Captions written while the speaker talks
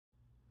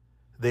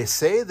They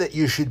say that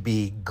you should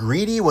be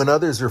greedy when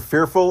others are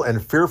fearful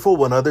and fearful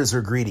when others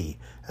are greedy,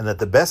 and that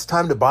the best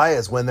time to buy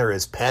is when there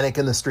is panic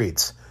in the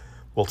streets.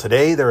 Well,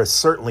 today there is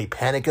certainly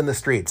panic in the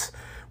streets,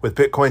 with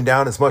Bitcoin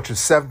down as much as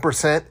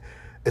 7%,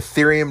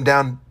 Ethereum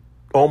down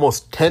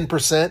almost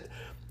 10%,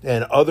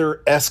 and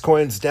other S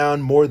coins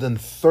down more than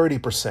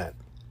 30%.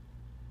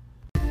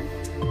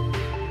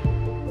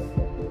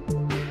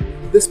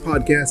 This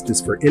podcast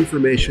is for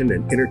information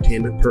and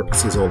entertainment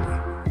purposes only.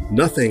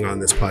 Nothing on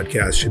this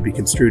podcast should be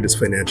construed as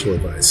financial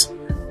advice.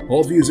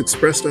 All views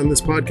expressed on this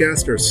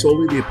podcast are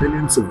solely the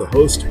opinions of the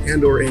host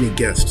and/or any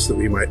guests that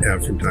we might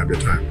have from time to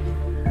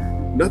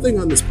time. Nothing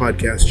on this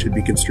podcast should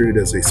be construed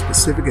as a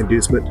specific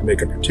inducement to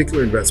make a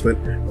particular investment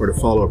or to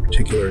follow a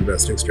particular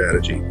investing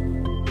strategy.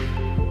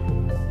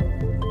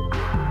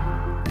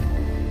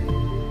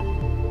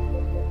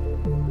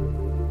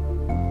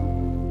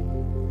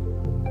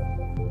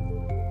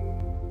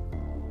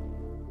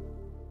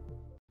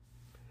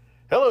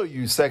 Hello,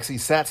 you sexy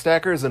sat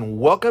stackers, and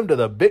welcome to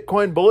the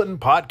Bitcoin Bulletin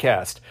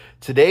Podcast.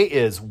 Today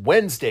is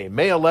Wednesday,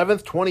 May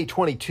 11th,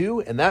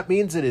 2022, and that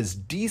means it is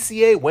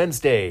DCA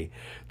Wednesday.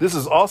 This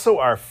is also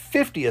our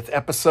 50th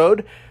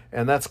episode,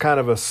 and that's kind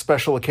of a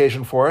special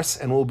occasion for us,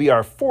 and will be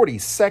our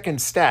 42nd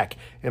stack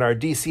in our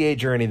DCA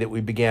journey that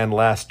we began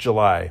last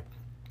July.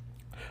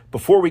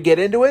 Before we get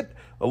into it,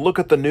 a look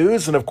at the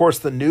news, and of course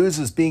the news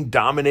is being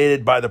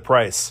dominated by the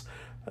price.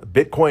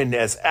 Bitcoin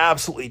has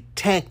absolutely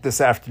tanked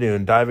this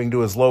afternoon, diving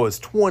to as low as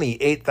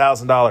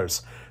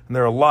 $28,000. And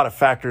there are a lot of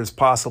factors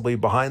possibly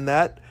behind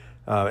that.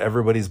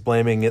 Everybody's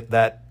blaming it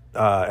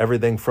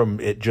everything from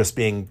it just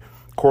being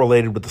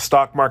correlated with the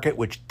stock market,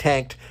 which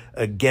tanked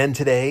again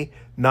today,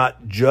 not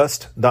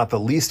the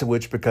least of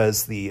which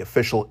because the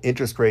official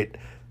interest rate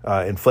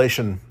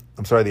the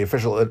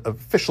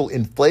official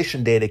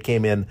inflation data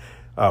came in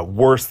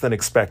worse than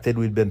expected.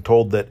 We'd been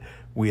told that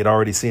we had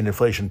already seen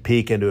inflation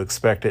peak and to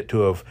expect it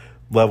to have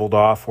leveled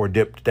off or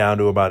dipped down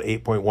to about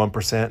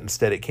 8.1%.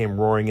 Instead, it came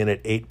roaring in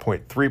at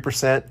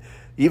 8.3%.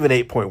 Even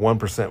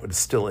 8.1% was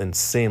still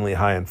insanely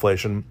high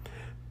inflation.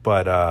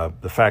 But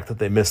the fact that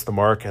they missed the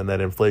mark and that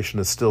inflation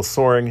is still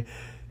soaring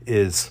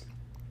has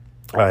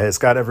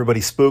got everybody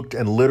spooked,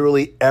 and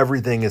literally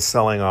everything is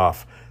selling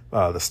off.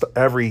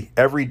 Every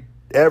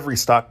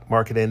stock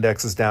market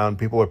index is down.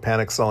 People are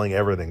panic selling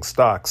everything.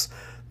 Stocks,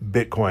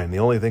 Bitcoin. The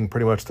only thing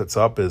pretty much that's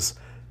up is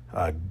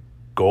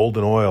gold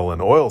and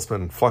oil's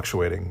been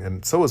fluctuating,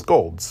 and so is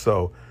gold.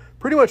 So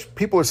pretty much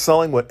people are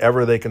selling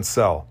whatever they can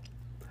sell.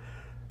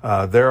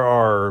 There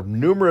are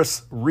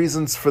numerous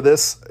reasons for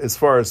this as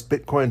far as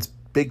Bitcoin's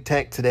big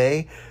tank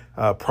today,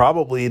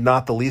 probably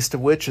not the least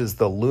of which is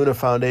the Luna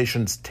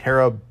Foundation's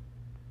Terra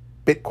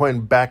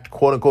Bitcoin-backed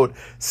quote-unquote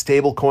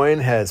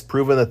stablecoin has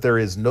proven that there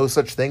is no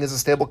such thing as a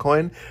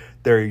stablecoin.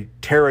 Their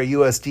Terra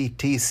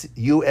USDT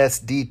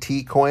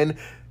coin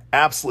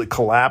absolutely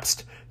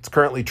collapsed. It's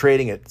currently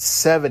trading at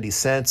 70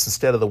 cents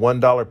instead of the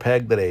 $1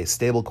 peg that a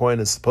stablecoin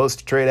is supposed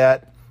to trade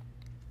at.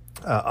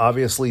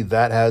 Obviously,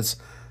 that has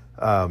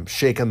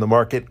shaken the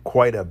market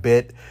quite a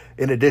bit.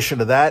 In addition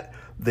to that,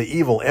 the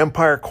evil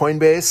empire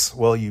Coinbase,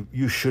 well,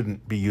 you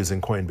shouldn't be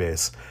using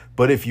Coinbase.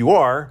 But if you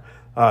are,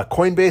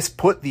 Coinbase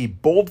put the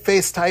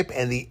boldface type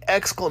and the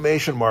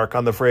exclamation mark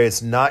on the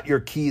phrase, "not your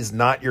keys,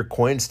 not your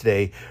coins"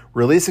 today,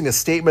 releasing a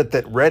statement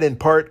that read in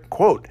part,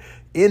 quote,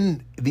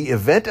 "In the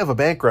event of a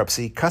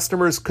bankruptcy,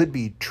 customers could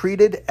be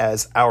treated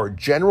as our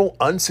general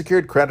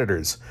unsecured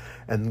creditors."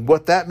 And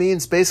what that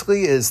means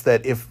basically is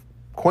that if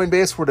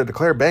Coinbase were to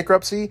declare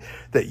bankruptcy,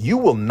 that you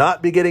will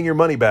not be getting your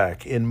money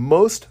back. In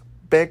most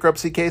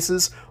bankruptcy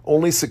cases,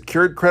 only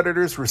secured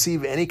creditors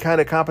receive any kind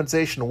of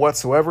compensation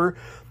whatsoever.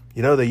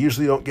 You know, they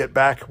usually don't get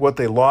back what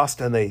they lost,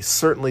 and they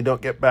certainly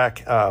don't get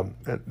back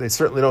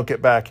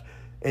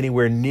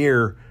anywhere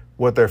near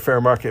what their fair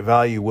market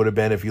value would have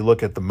been if you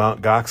look at the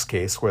Mt. Gox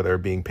case, where they're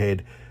being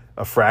paid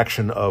a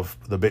fraction of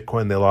the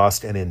Bitcoin they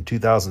lost and in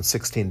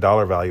 2016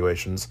 dollar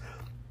valuations.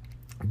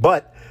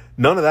 But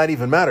none of that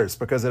even matters,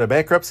 because in a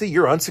bankruptcy,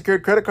 your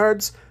unsecured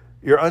creditors,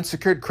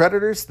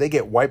 they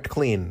get wiped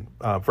clean.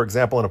 For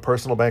example, in a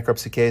personal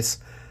bankruptcy case,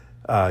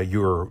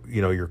 your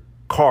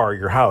car,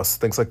 your house,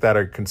 things like that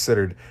are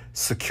considered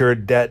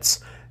secured debts.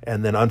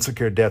 And then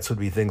unsecured debts would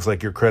be things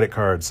like your credit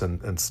cards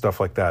and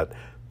stuff like that.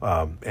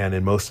 And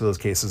in most of those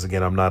cases,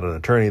 again, I'm not an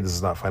attorney, this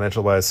is not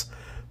financial advice,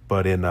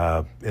 but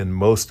in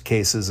most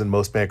cases, in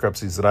most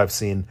bankruptcies that I've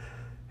seen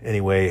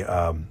anyway,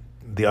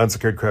 the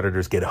unsecured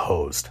creditors get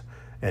hosed.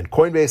 And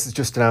Coinbase has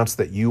just announced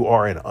that you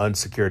are an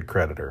unsecured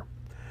creditor.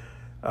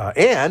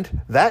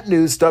 And that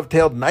news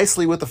dovetailed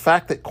nicely with the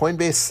fact that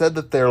Coinbase said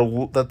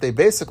that they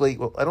basically,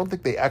 well, I don't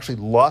think they actually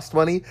lost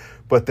money,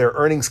 but their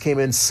earnings came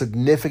in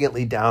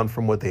significantly down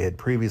from what they had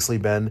previously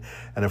been.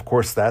 And of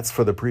course, that's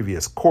for the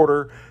previous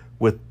quarter.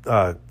 With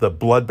the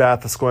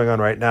bloodbath that's going on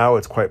right now,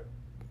 it's quite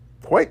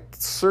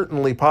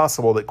certainly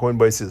possible that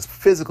Coinbase is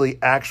physically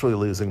actually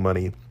losing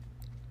money.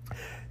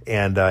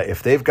 And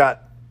if they've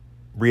got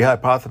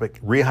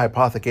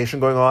rehypothecation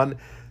going on,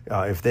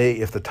 if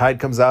the tide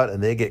comes out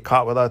and they get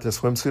caught without their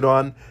swimsuit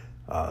on,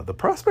 The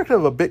prospect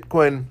of a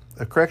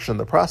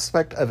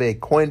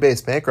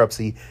Coinbase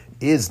bankruptcy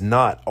is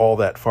not all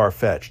that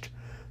far-fetched.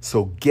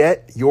 So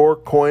get your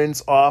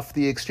coins off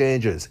the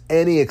exchanges,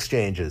 any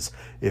exchanges.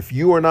 If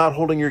you are not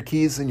holding your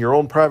keys in your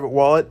own private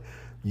wallet,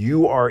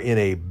 you are in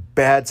a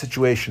bad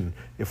situation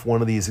if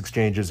one of these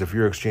exchanges, if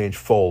your exchange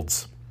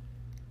folds.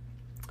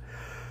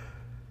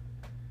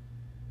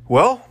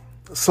 Well,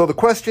 so the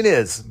question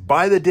is,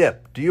 buy the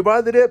dip. Do you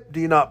buy the dip? Do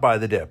you not buy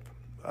the dip?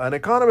 An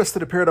economist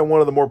that appeared on one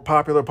of the more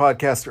popular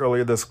podcasts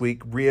earlier this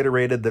week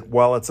reiterated that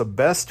while it's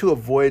best to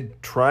avoid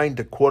trying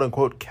to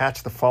quote-unquote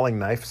catch the falling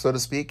knife, so to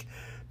speak,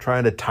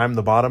 trying to time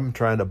the bottom,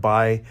 trying to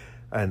buy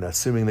and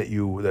assuming that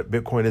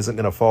Bitcoin isn't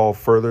going to fall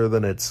further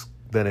than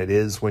it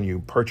is when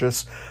you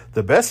purchase,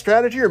 the best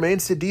strategy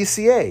remains to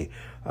DCA.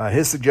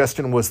 His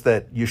suggestion was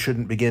that you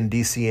shouldn't begin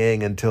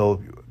DCAing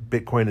until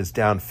Bitcoin is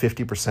down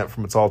 50%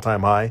 from its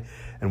all-time high,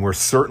 and we're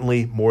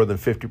certainly more than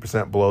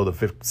 50% below the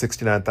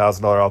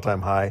 $69,000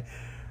 all-time high.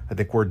 I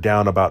think we're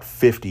down about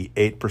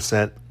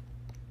 58%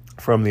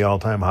 from the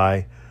all-time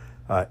high.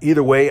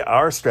 Either way,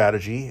 our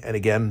strategy, and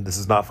again, this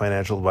is not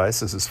financial advice,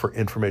 this is for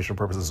information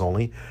purposes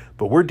only,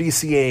 but we're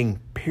DCAing,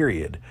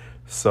 period.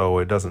 So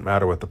it doesn't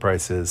matter what the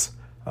price is.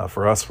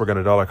 For us, we're going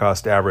to dollar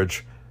cost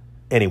average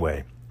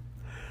anyway.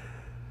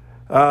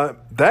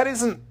 That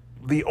isn't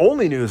the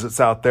only news that's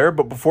out there,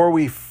 but before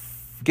we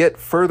get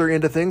further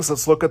into things,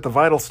 let's look at the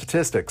vital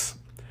statistics.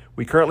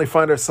 We currently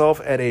find ourselves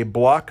at a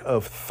block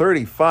of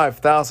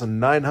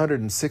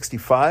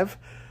 35,965.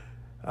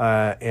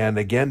 And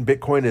again,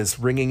 Bitcoin is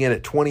ringing in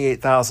at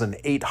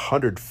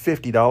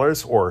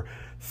 $28,850 or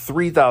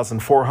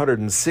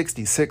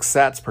 3,466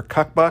 sats per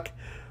cuckbuck.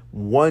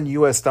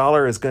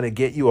 $1 is going to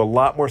get you a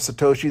lot more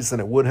Satoshis than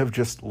it would have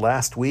just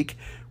last week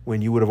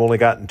when you would have only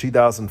gotten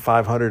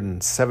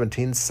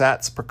 2,517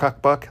 sats per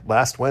cuckbuck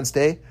last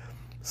Wednesday.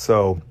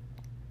 So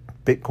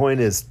Bitcoin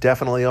is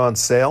definitely on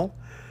sale.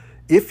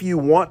 If you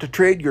want to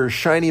trade your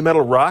shiny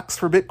metal rocks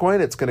for Bitcoin,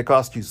 it's going to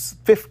cost you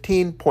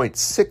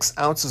 15.6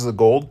 ounces of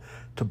gold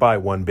to buy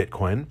one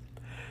Bitcoin.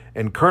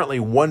 And currently,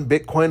 one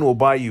Bitcoin will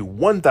buy you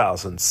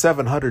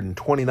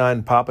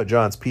 1,729 Papa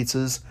John's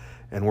pizzas,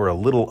 and we're a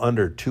little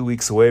under 2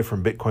 weeks away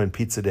from Bitcoin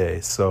Pizza Day.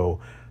 So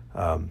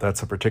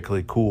that's a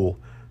particularly cool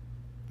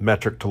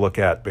metric to look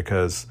at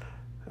because,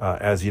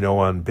 as you know,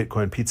 on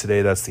Bitcoin Pizza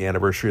Day, that's the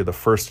anniversary of the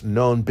first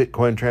known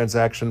Bitcoin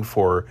transaction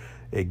for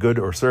a good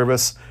or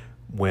service,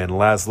 when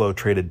Laszlo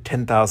traded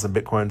 10,000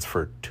 Bitcoins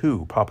for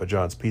 2 Papa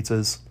John's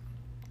pizzas.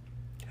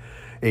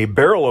 A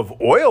barrel of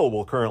oil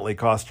will currently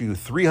cost you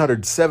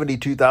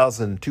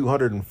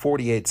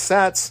 372,248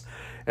 sats.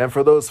 And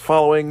for those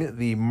following,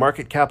 the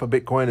market cap of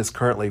Bitcoin is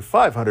currently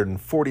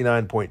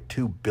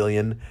 $549.2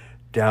 billion,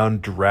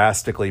 down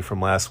drastically from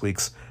last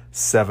week's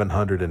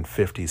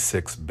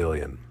 $756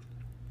 billion.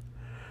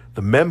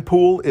 The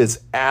mempool is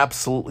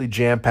absolutely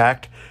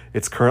jam-packed.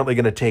 It's currently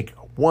going to take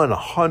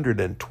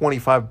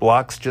 125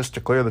 blocks just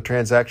to clear the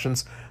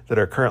transactions that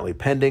are currently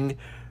pending,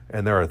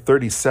 and there are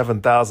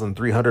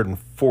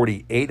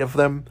 37,348 of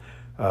them,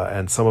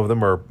 and some of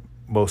them are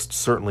most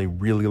certainly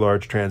really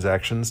large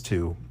transactions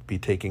to be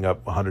taking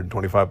up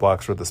 125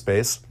 blocks worth of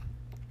space.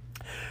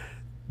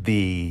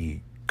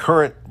 The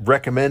current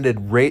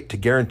recommended rate to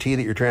guarantee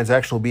that your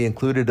transaction will be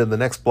included in the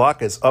next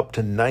block is up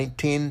to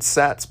 19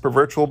 sats per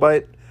virtual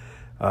byte.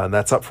 And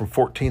that's up from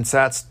 14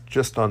 sats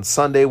just on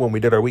Sunday when we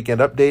did our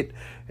weekend update,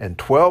 and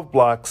 12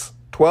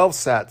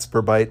 sats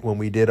per byte when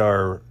we did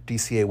our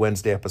DCA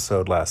Wednesday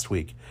episode last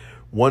week.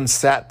 1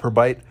 sat per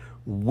byte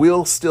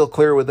will still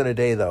clear within a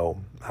day, though,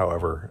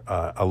 however,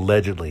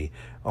 allegedly,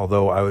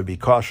 although I would be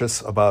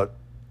cautious about,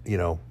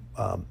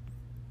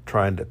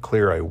 trying to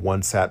clear a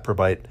 1 sat per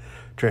byte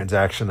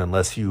transaction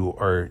unless you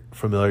are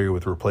familiar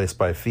with replace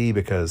by fee,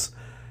 because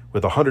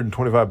with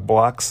 125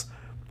 blocks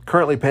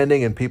currently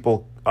pending and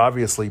people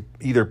obviously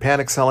either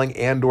panic selling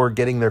and or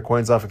getting their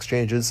coins off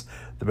exchanges,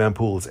 the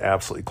mempool is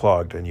absolutely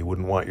clogged and you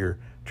wouldn't want your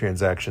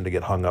transaction to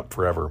get hung up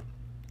forever.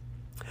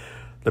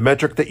 The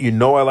metric that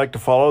I like to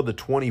follow, the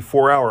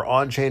 24-hour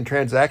on-chain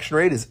transaction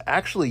rate, is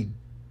actually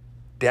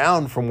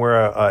down from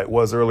where it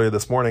was earlier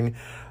this morning.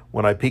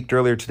 When I peaked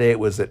earlier today, it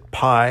was at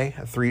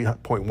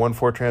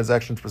 3.14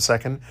 transactions per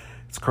second.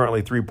 It's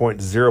currently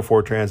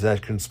 3.04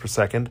 transactions per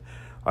second.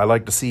 I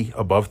like to see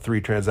above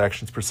 3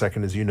 transactions per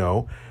second, as you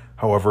know.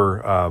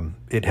 However,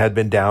 it had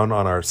been down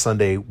on our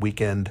Sunday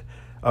weekend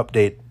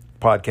update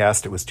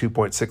podcast. It was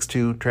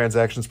 2.62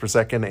 transactions per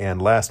second,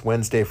 and last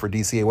Wednesday for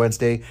DCA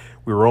Wednesday,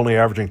 we were only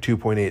averaging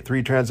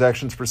 2.83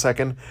 transactions per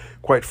second.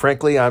 Quite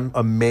frankly, I'm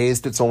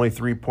amazed it's only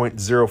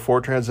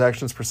 3.04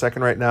 transactions per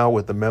second right now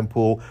with the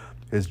mempool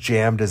as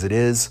jammed as it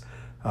is,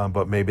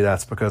 but maybe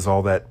that's because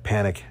all that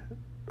panic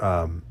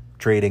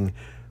trading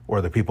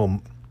or the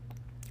people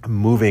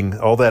moving,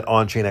 all that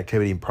on-chain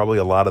activity, probably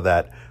a lot of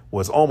that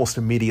was almost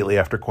immediately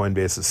after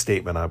Coinbase's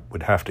statement, I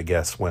would have to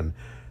guess, when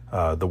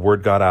the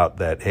word got out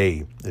that,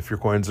 hey, if your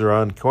coins are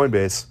on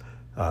Coinbase,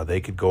 they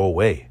could go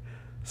away.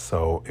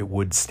 So it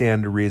would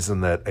stand to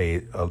reason that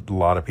a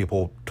lot of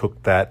people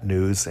took that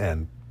news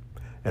and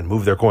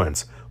moved their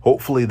coins.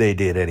 Hopefully they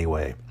did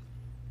anyway.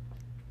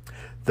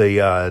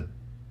 The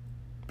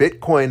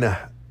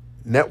Bitcoin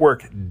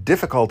network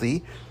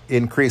difficulty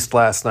increased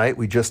last night.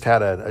 We just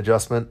had an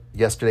adjustment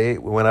yesterday.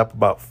 We went up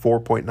about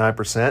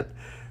 4.9%,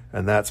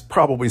 and that's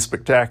probably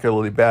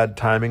spectacularly bad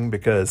timing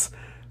because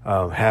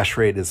hash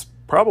rate is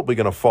probably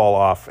going to fall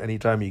off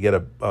anytime you get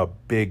a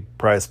big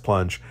price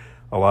plunge.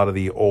 A lot of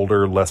the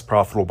older, less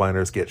profitable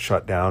miners get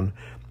shut down,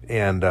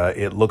 and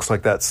it looks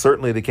like that's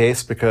certainly the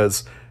case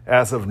because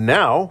as of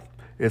now,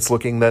 it's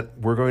looking that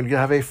we're going to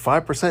have a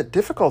 5%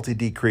 difficulty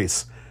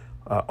decrease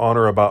on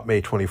or about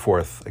May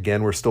 24th.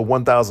 Again, we're still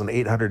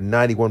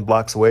 1,891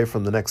 blocks away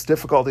from the next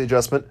difficulty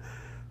adjustment,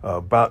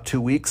 about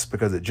 2 weeks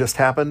because it just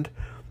happened.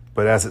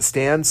 But as it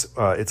stands,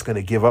 it's going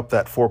to give up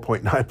that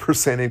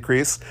 4.9%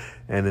 increase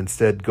and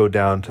instead go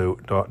down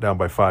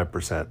by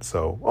 5%.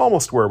 So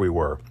almost where we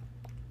were.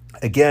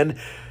 Again,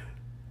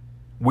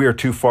 we are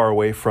too far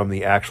away from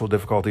the actual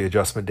difficulty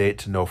adjustment date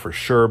to know for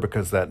sure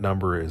because that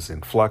number is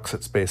in flux.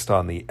 It's based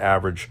on the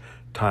average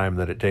time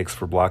that it takes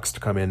for blocks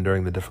to come in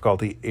during the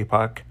difficulty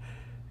epoch.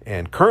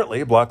 And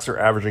currently, blocks are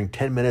averaging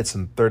 10 minutes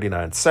and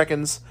 39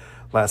 seconds.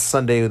 Last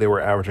Sunday, they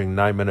were averaging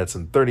 9 minutes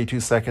and 32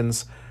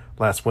 seconds.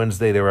 Last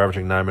Wednesday, they were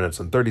averaging 9 minutes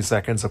and 30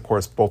 seconds. Of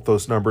course, both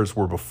those numbers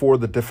were before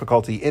the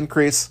difficulty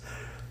increase.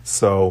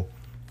 So,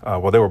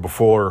 they were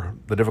before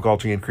the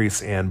difficulty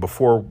increase and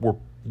before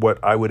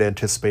what I would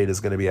anticipate is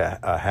going to be a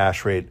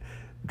hash rate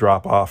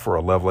drop off or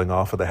a leveling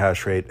off of the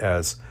hash rate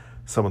as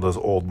some of those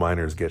old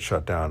miners get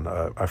shut down.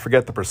 I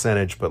forget the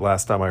percentage, but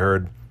last time I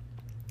heard,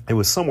 it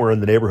was somewhere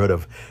in the neighborhood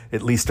of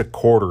at least a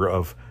quarter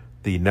of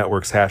the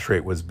network's hash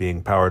rate was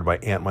being powered by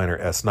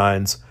Antminer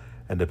S9s.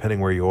 And depending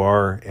where you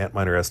are,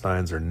 Antminer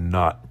S9s are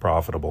not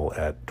profitable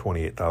at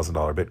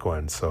 $28,000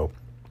 Bitcoin. So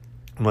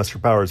unless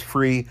your power is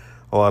free,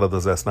 a lot of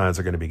those S9s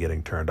are going to be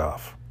getting turned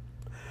off.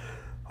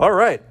 All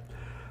right.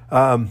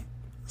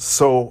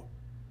 So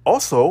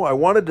also, I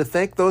wanted to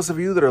thank those of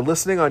you that are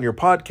listening on your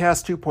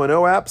Podcast 2.0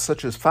 apps,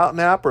 such as Fountain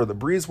App or the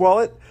Breeze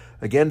Wallet.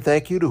 Again,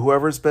 thank you to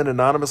whoever's been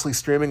anonymously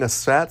streaming us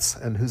stats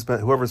and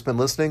whoever's been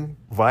listening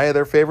via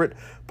their favorite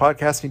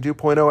Podcasting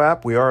 2.0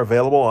 app. We are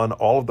available on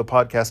all of the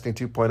Podcasting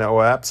 2.0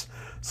 apps.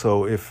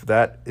 So if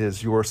that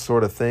is your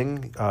sort of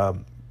thing,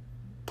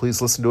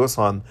 please listen to us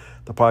on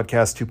the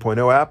Podcast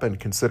 2.0 app and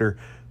consider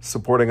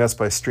supporting us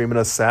by streaming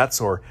us sats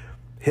or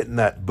hitting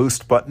that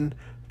boost button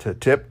to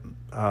tip.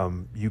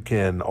 You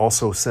can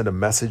also send a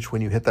message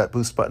when you hit that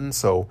boost button.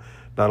 So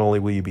not only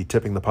will you be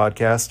tipping the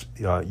podcast,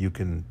 you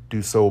can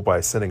do so by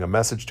sending a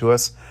message to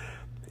us.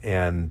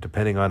 And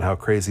depending on how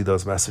crazy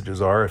those messages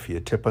are, if you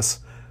tip us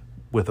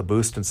with a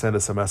boost and send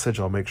us a message,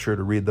 I'll make sure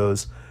to read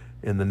those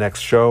in the next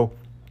show.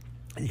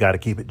 You got to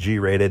keep it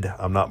G-rated.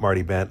 I'm not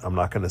Marty Bent. I'm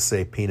not going to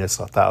say penis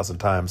 1,000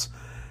 times.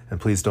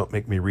 And please don't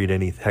make me read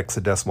any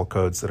hexadecimal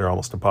codes that are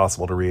almost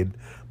impossible to read.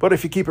 But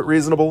if you keep it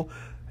reasonable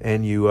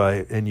and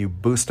you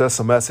boost us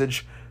a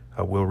message,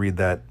 we'll read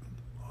that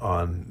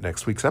on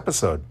next week's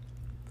episode.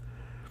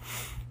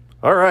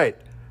 All right.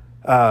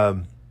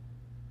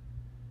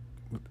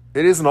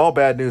 It isn't all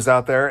bad news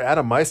out there.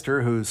 Adam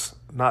Meister, who's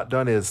not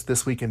done his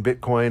This Week in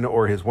Bitcoin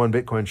or his One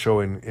Bitcoin show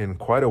in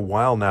quite a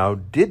while now,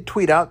 did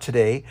tweet out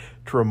today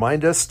to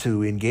remind us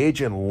to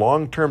engage in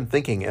long-term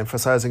thinking,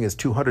 emphasizing his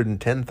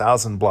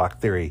 210,000 block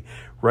theory,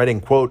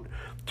 writing, quote,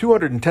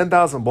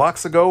 210,000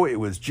 blocks ago, it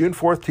was June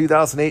 4th,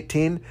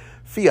 2018.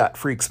 Fiat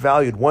freaks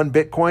valued one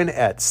Bitcoin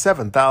at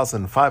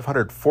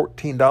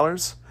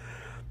 $7,514.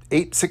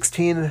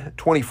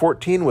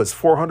 8/16/2014 was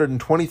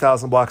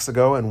 420,000 blocks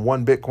ago, and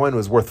one Bitcoin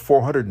was worth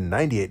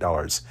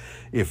 $498.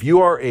 If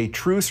you are a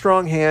true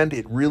strong hand,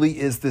 it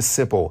really is this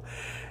simple.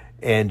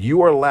 And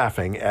you are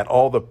laughing at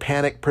all the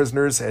panic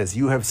prisoners as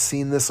you have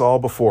seen this all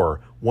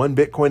before. One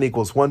Bitcoin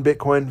equals one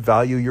Bitcoin.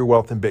 Value your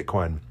wealth in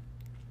Bitcoin.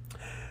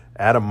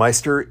 Adam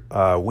Meister,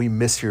 we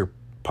miss your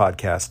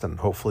podcast, and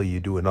hopefully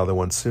you do another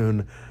one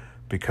soon,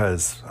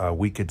 because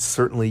we could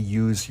certainly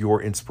use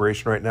your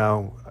inspiration right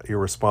now. You're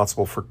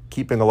responsible for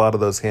keeping a lot of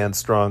those hands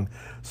strong,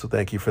 so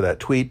thank you for that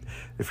tweet.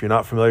 If you're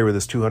not familiar with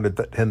his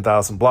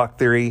 210,000 block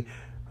theory,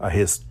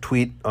 his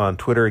tweet on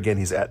Twitter, again,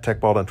 he's at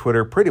TechBalt on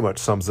Twitter, pretty much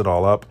sums it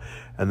all up.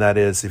 And that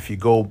is, if you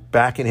go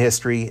back in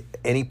history,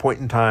 any point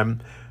in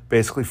time,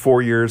 basically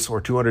 4 years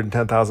or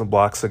 210,000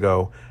 blocks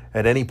ago,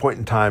 at any point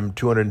in time,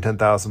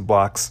 210,000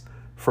 blocks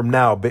from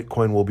now,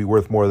 Bitcoin will be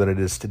worth more than it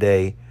is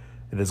today.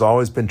 It has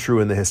always been true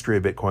in the history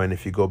of Bitcoin.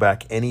 If you go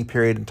back any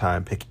period in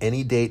time, pick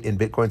any date in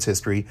Bitcoin's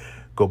history,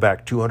 go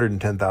back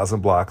 210,000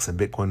 blocks, and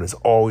Bitcoin is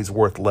always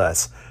worth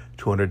less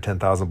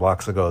 210,000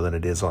 blocks ago than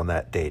it is on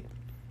that date.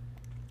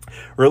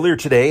 Earlier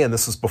today, and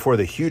this was before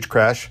the huge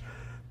crash,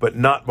 but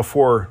not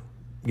before,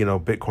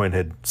 Bitcoin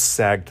had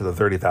sagged to the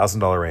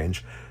 $30,000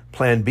 range,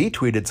 Plan B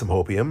tweeted some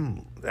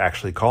hopium,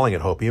 actually calling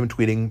it hopium,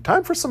 tweeting,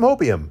 "Time for some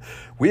hopium.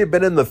 We have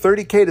been in the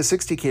 30K to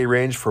 60K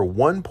range for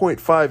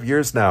 1.5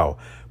 years now.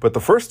 But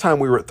the first time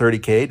we were at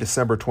 30K,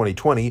 December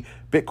 2020,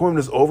 Bitcoin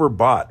was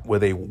overbought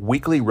with a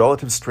weekly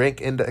relative strength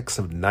index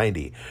of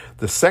 90.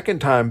 The second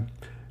time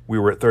we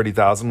were at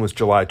 30,000 was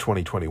July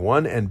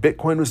 2021, and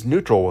Bitcoin was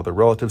neutral with a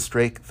relative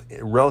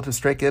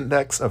strength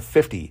index of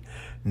 50.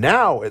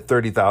 Now at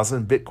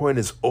 30,000, Bitcoin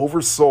is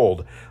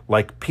oversold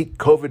like peak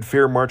COVID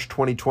fear March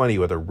 2020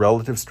 with a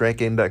relative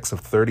strength index of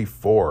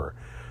 34.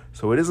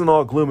 So it isn't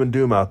all gloom and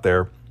doom out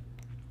there.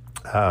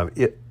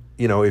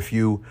 If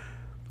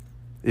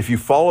you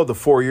follow the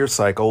 4-year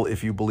cycle,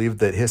 if you believe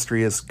that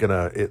history is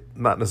gonna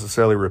not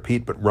necessarily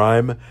repeat but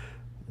rhyme,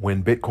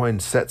 when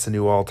Bitcoin sets a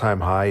new all-time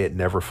high, it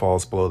never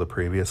falls below the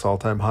previous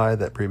all-time high.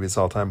 That previous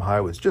all-time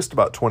high was just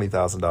about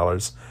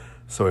 $20,000.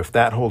 So if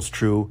that holds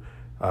true,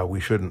 we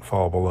shouldn't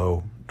fall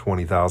below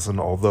 20,000.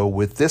 Although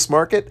with this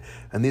market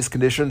and these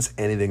conditions,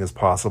 anything is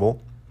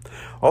possible.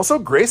 Also,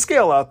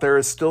 Grayscale out there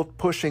is still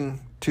pushing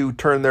to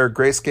turn their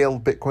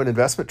Grayscale Bitcoin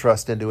Investment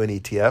Trust into an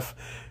ETF.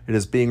 It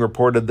is being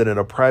reported that in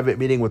a private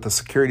meeting with the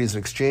Securities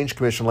and Exchange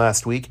Commission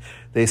last week,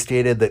 they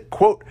stated that,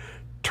 quote,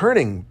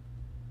 turning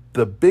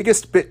the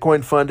biggest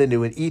Bitcoin fund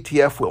into an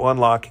ETF will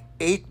unlock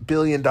 $8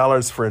 billion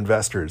for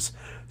investors.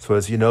 So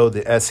as you know,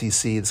 the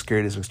SEC, the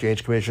Securities and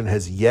Exchange Commission,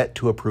 has yet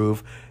to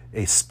approve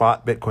a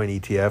spot Bitcoin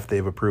ETF.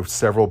 They've approved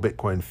several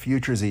Bitcoin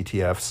futures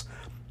ETFs,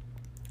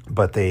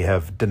 but they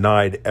have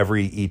denied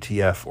every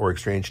ETF or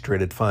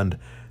exchange-traded fund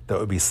that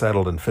would be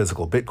settled in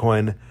physical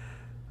Bitcoin.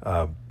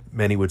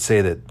 Many would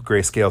say that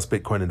Grayscale's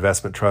Bitcoin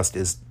Investment Trust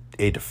is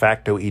a de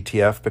facto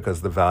ETF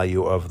because the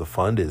value of the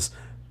fund is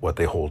what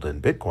they hold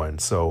in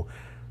Bitcoin. So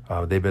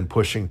they've been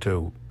pushing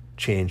to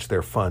change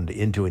their fund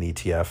into an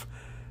ETF,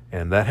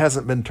 and that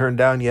hasn't been turned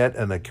down yet.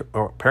 And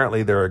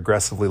apparently they're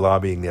aggressively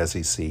lobbying the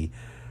SEC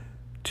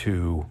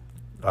to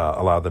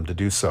allow them to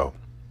do so.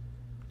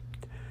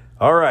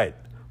 All right.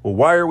 Well,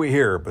 why are we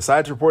here?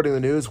 Besides reporting the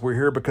news, we're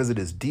here because it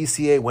is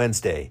DCA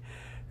Wednesday.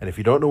 And if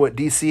you don't know what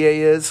DCA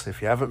is,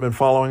 if you haven't been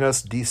following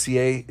us,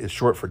 DCA is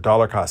short for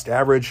dollar cost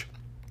average.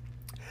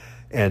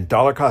 And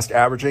dollar cost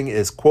averaging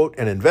is, quote,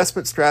 an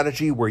investment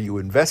strategy where you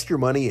invest your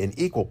money in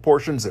equal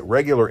portions at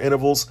regular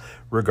intervals,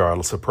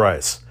 regardless of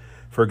price.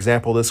 For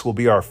example, this will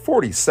be our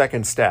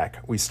 42nd stack.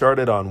 We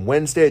started on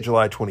Wednesday,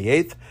 July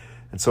 28th,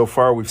 and so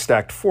far we've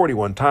stacked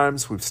 41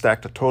 times. We've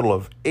stacked a total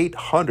of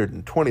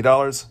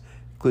 $820,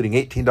 including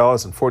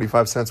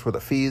 $18.45 worth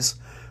of fees.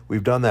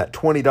 We've done that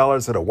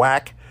 $20 at a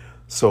whack.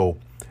 So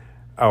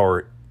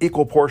our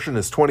equal portion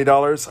is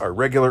 $20. Our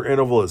regular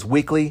interval is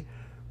weekly.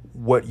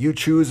 What you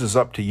choose is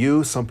up to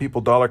you. Some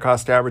people dollar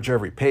cost average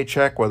every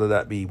paycheck, whether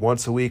that be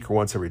once a week or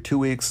once every 2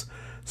 weeks.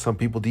 Some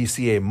people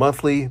DCA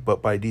monthly,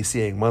 but by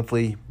DCAing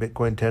monthly,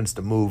 Bitcoin tends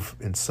to move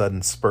in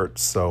sudden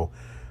spurts. So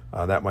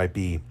that might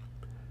be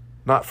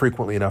not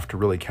frequently enough to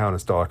really count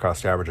as dollar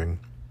cost averaging.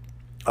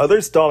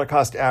 Others dollar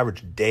cost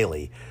average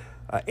daily.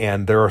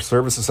 And there are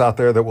services out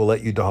there that will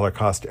let you dollar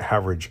cost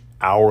average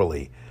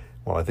hourly.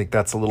 Well, I think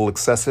that's a little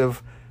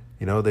excessive.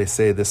 You know, they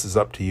say this is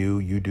up to you.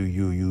 You do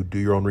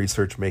your own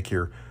research, make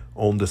your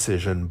own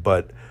decision.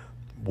 But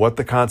what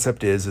the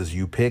concept is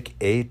you pick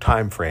a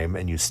time frame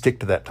and you stick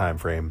to that time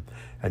frame,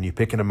 and you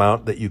pick an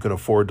amount that you can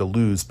afford to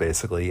lose,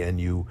 basically, and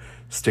you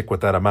stick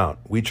with that amount.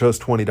 We chose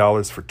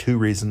 $20 for 2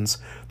 reasons.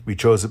 We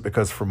chose it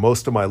because for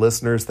most of my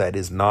listeners, that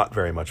is not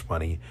very much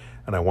money.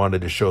 And I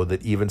wanted to show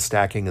that even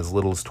stacking as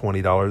little as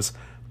 $20,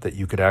 that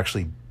you could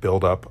actually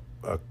build up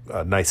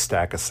a nice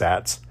stack of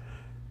sats.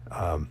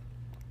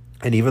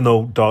 And even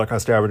though dollar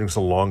cost averaging is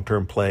a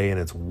long-term play and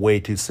it's way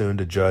too soon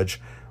to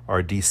judge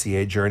our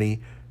DCA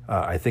journey,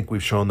 I think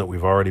we've shown that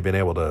we've already been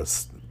able to,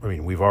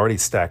 we've already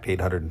stacked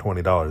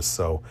 $820.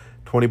 So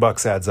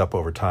 $20 adds up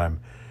over time.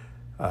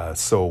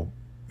 So,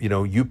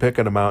 you pick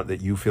an amount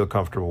that you feel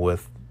comfortable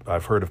with.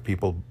 I've heard of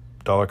people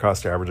dollar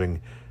cost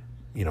averaging,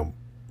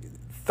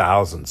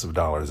 thousands of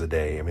dollars a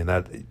day.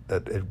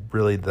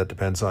 That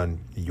depends on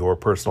your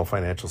personal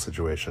financial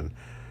situation.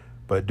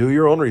 But do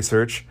your own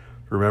research.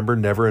 Remember,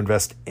 never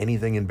invest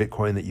anything in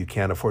Bitcoin that you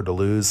can't afford to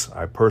lose.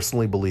 I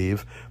personally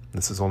believe,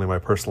 this is only my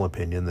personal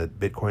opinion, that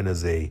Bitcoin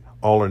is a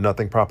all or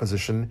nothing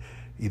proposition.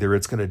 Either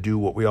it's going to do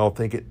what we all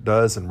think it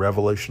does and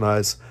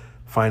revolutionize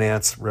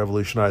finance,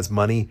 revolutionize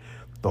money,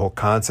 the whole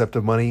concept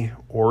of money,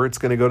 or it's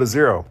going to go to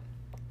zero.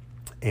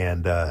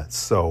 And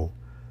so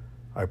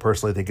I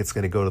personally think it's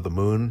going to go to the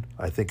moon.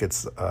 I think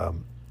it's,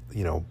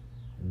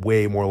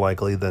 way more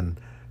likely than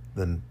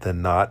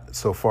not.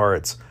 So far,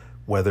 it's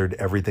weathered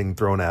everything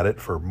thrown at it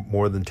for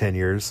more than 10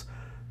 years,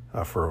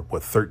 for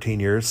 13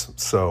 years.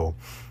 So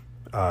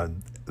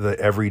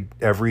every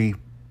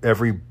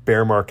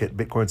bear market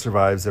Bitcoin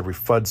survives, every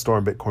FUD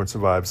storm Bitcoin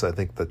survives. I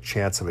think the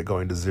chance of it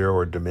going to zero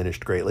are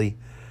diminished greatly.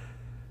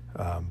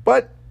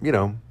 But,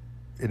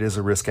 it is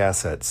a risk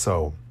asset.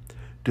 So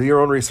do your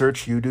own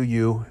research, you do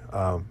you.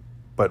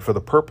 But for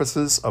the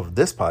purposes of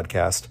this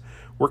podcast,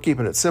 we're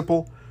keeping it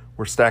simple.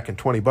 We're stacking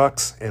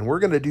 $20, and we're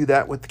going to do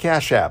that with the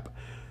Cash App.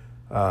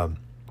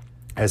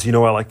 As you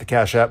know, I like the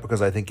Cash App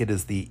because I think it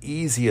is the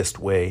easiest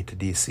way to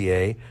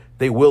DCA.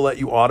 They will let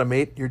you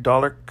automate your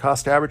dollar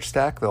cost average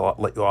stack. They'll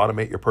let you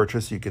automate your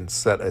purchase. You can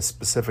set a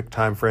specific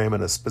time frame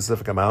and a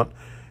specific amount,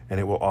 and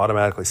it will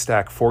automatically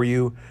stack for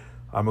you.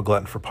 I'm a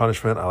glutton for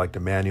punishment. I like to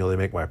manually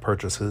make my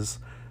purchases.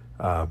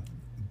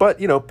 But,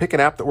 pick an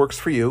app that works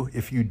for you.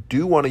 If you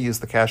do want to use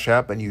the Cash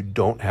App and you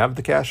don't have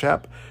the Cash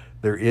App,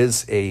 there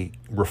is a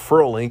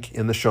referral link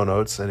in the show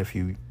notes. And if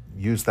you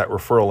use that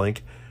referral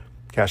link.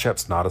 Cash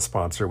App's not a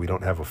sponsor. We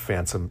don't have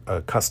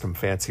a custom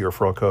fancy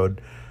referral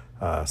code.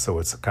 So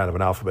it's kind of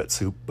an alphabet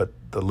soup, but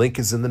the link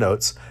is in the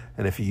notes.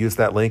 And if you use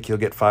that link, you'll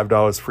get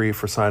 $5 free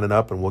for signing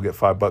up, and we'll get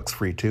 $5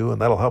 free too.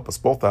 And that'll help us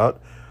both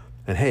out.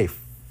 And hey,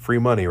 free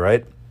money,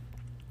 right?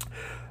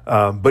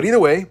 But either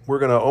way, we're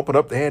going to open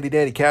up the handy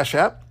dandy Cash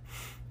App.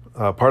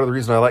 Part of the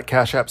reason I like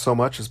Cash App so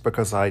much is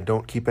because I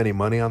don't keep any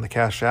money on the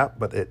Cash App,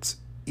 but it's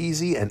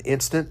easy and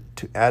instant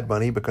to add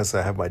money because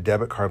I have my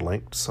debit card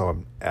linked. So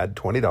I'm add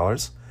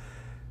 $20.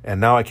 And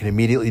now I can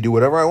immediately do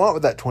whatever I want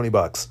with that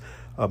 $20.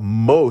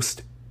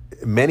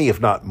 Many,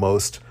 if not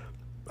most,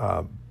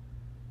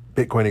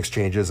 Bitcoin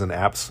exchanges and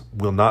apps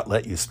will not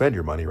let you spend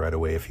your money right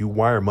away. If you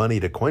wire money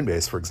to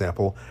Coinbase, for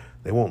example,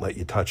 they won't let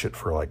you touch it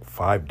for like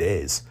 5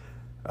 days.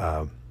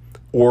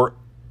 Or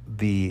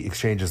the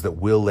exchanges that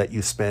will let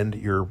you spend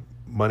your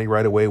money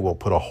right away will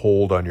put a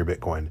hold on your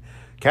Bitcoin.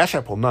 Cash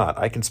App will not.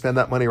 I can spend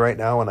that money right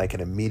now, and I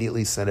can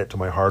immediately send it to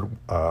my hard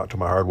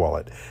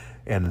wallet.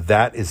 And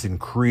that is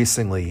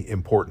increasingly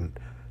important,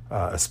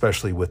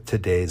 especially with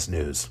today's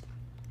news.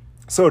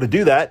 So to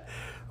do that,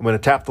 I'm going to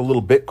tap the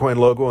little Bitcoin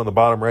logo on the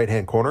bottom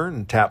right-hand corner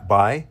and tap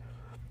buy,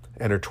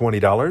 enter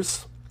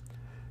 $20,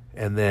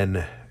 and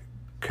then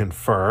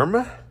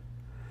confirm.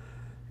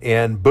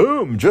 And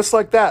boom, just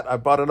like that, I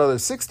bought another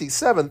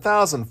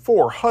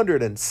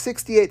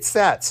 67,468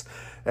 sats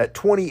at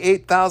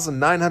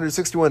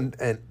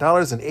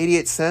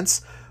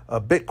 $28,961.88 a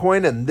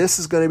Bitcoin. And this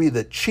is going to be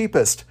the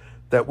cheapest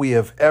that we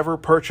have ever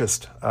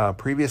purchased.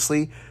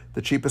 Previously,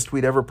 the cheapest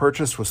we'd ever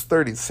purchased was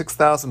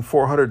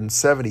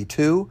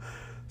 $36,472.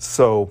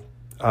 So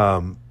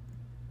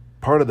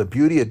part of the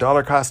beauty of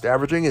dollar cost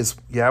averaging is,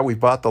 we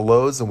bought the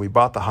lows and we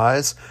bought the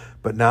highs,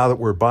 but now that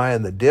we're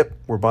buying the dip,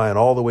 we're buying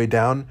all the way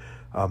down.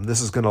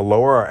 This is going to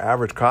lower our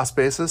average cost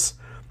basis.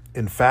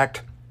 In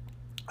fact,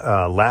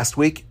 last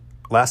week's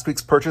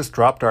purchase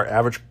dropped our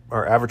average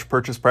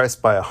purchase price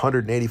by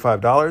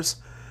 $185.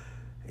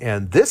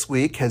 And this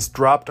week has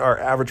dropped our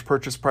average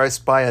purchase price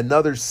by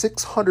another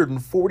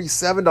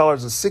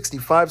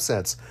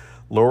 $647.65,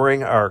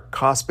 lowering our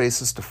cost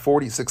basis to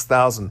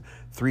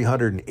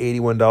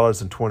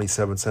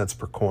 $46,381.27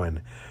 per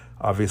coin.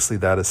 Obviously,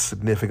 that is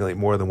significantly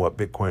more than what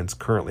Bitcoin's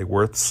currently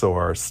worth, so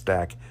our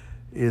stack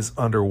is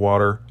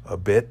underwater a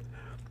bit.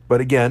 But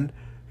again,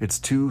 it's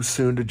too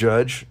soon to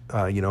judge.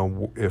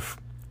 If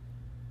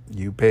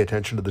you pay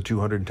attention to the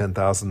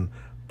 210,000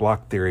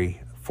 block theory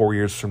 4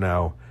 years from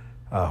now,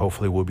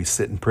 hopefully we'll be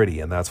sitting pretty,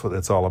 and that's what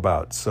it's all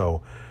about.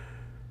 So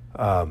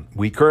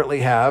we currently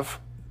have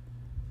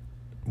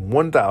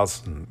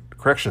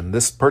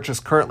this purchase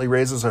currently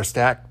raises our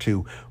stack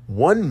to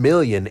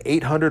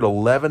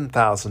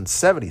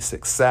 1,811,076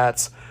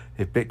 sats.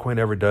 If Bitcoin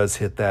ever does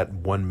hit that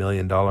 $1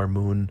 million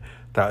moon,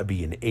 that would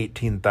be an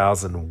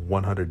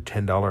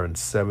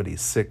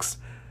 $18,110.76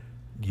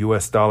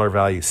 US dollar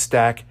value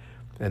stack.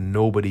 And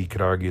nobody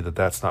could argue that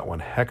that's not one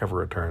heck of a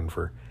return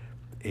for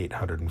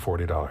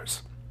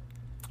 $840.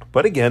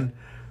 But again,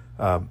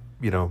 it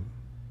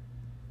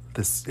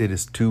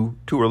is too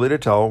early to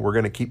tell. We're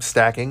going to keep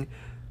stacking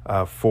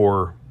I'm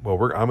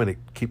going to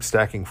keep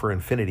stacking for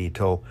infinity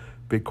till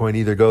Bitcoin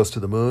either goes to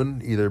the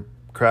moon, either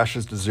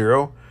crashes to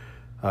zero,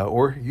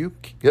 or you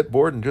get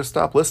bored and just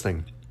stop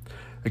listening.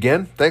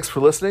 Again, thanks for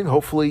listening.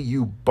 Hopefully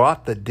you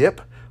bought the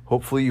dip.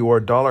 Hopefully you are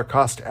dollar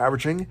cost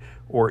averaging,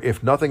 or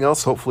if nothing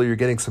else, hopefully you're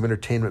getting some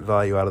entertainment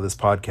value out of this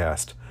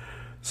podcast.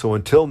 So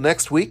until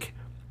next week,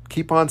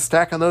 keep on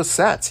stacking those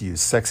sats, you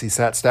sexy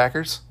sat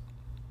stackers.